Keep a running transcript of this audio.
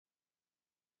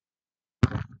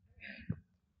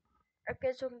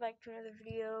Alright guys, welcome back to another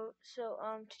video. So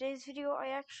today's video I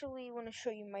actually want to show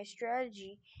you my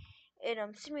strategy in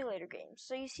simulator games.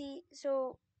 So you see,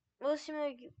 most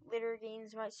simulator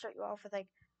games might start you off with like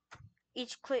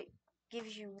each click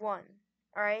gives you one.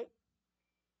 Alright?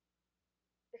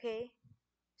 Okay.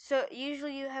 So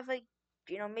usually you have like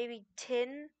maybe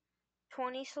 10,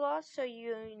 20 slots. So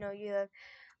you have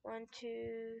 1, 2,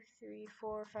 3,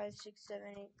 4, 5, 6, 7,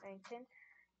 8, 9, 10.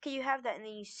 Okay, you have that and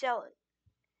then you sell it.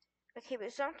 Okay,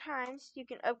 but sometimes you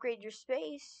can upgrade your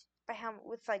space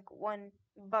with like $1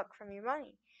 from your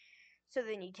money. So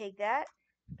then you take that,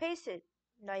 paste it.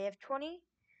 Now you have 20,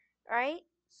 right?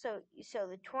 So you sell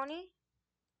the 20,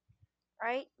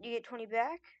 right? You get 20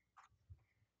 back,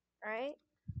 right?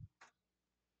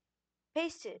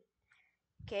 Paste it.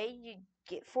 Okay, you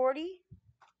get 40,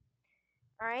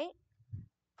 right?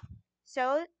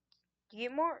 Sell it, you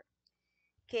get more.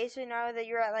 Okay, so now that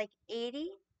you're at like 80,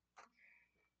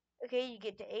 okay, you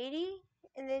get to 80,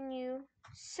 and then you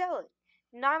sell it.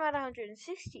 Now I'm at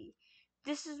 160.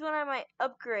 This is when I might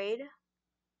upgrade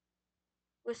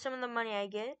with some of the money I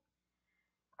get.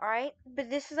 Alright,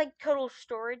 but this is like total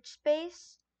storage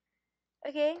space.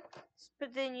 Okay,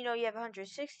 but then you have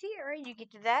 160. Alright, you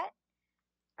get to that.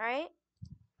 Alright,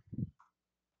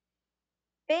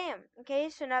 bam. Okay,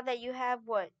 so now that you have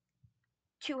what,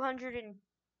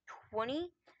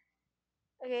 220.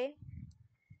 Okay,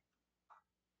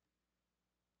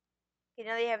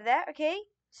 now that you have that. Okay,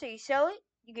 so you sell it,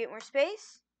 you get more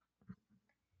space,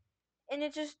 and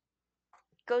it just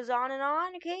goes on and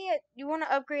on. Okay, you want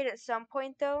to upgrade at some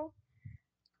point though,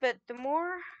 but the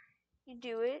more you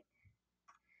do it,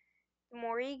 the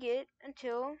more you get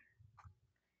until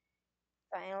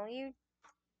finally you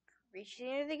reach the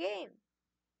end of the game.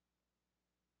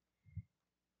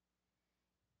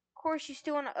 Of course, you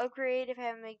still want to upgrade if I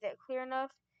haven't made that clear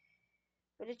enough,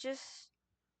 but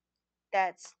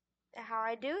that's how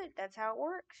I do it. That's how it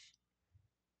works.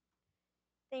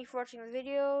 Thank you for watching the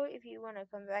video. If you want to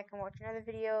come back and watch another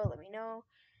video, let me know.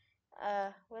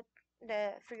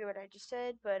 Forget what I just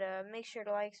said, but make sure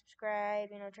to like, subscribe,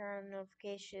 turn on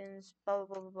notifications, blah blah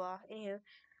blah blah blah. Anywho,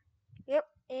 yep,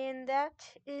 and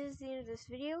that is the end of this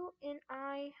video, and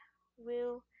I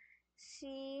will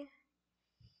see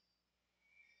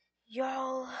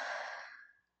y'all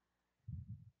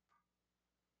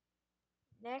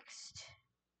next